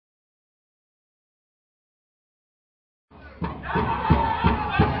You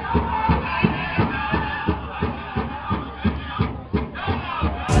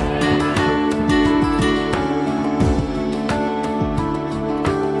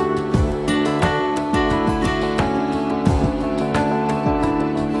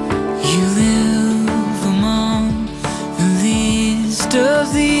live among the least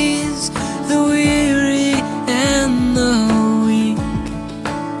of these, the weary and the weak,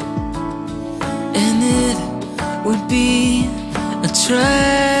 and it would be a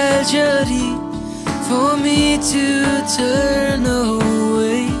tragedy for me to turn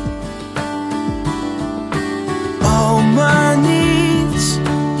away. All my needs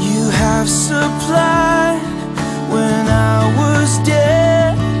you have supplied. When I was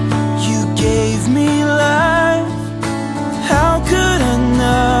dead, you gave me life. How could I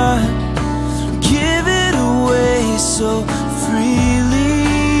not give it away so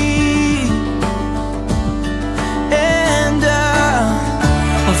freely? And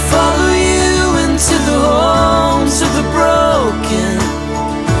I'll follow you into the homes of the broken.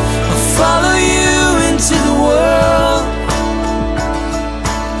 I'll follow you into the world.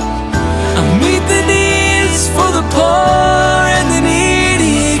 I'll meet the needs for the poor and the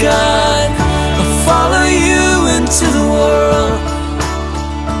needy, God. I'll follow you into the world.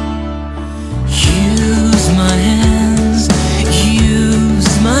 Use my hands, use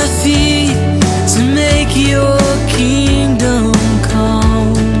my feet to make your kingdom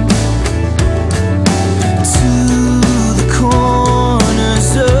come To the corners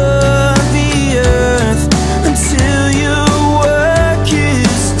of the earth until your work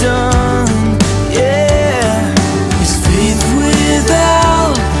is done. Yeah, 'cause faith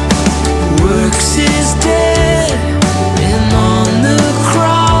without works is dead, and on the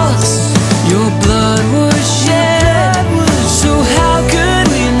cross your blood was shed. So how could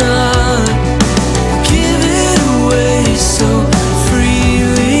we not give it away so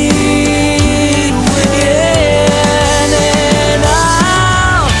freely. Yeah, and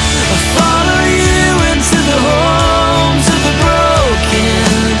I'll follow you into the homes of the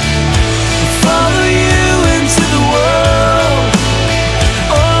broken. I'll follow you into the world.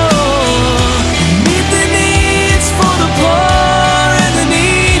 Oh, meet the needs for the poor and the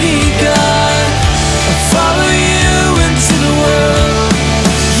needy, God. I'll follow you into the world.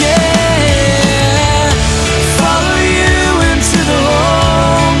 Yeah, follow you into the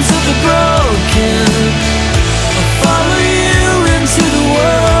homes of the broken. I'll follow you into the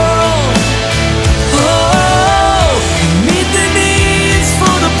world. Oh, meet the needs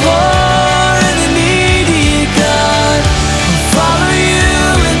for the poor and the needy, God. I'll follow you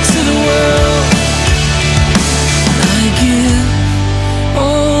into the world. I give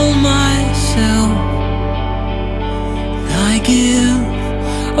all myself, I give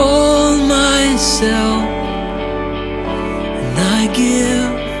all myself, and I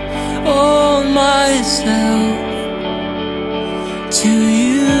give all myself to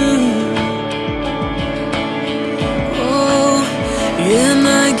you. Oh, and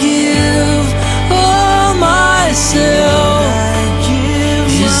I give all myself.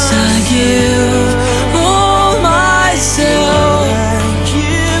 Yes, I give all myself,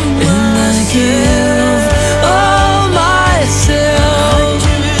 and I give all myself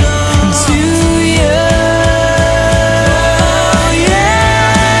to you.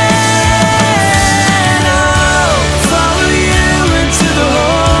 Yeah, And I'll follow you into the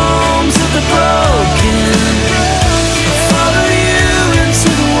homes of the broken. I'll follow you into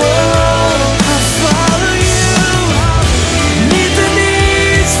the world. I'll follow you. Meet the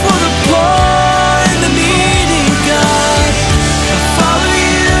needs for the poor and the needy, God. I'll follow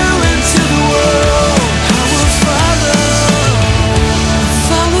you into the world. I will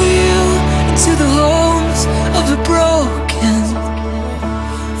Follow you into the homes of the broken.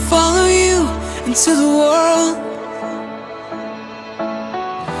 Follow you into the world.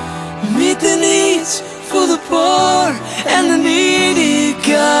 meet the needs for the poor and the needy.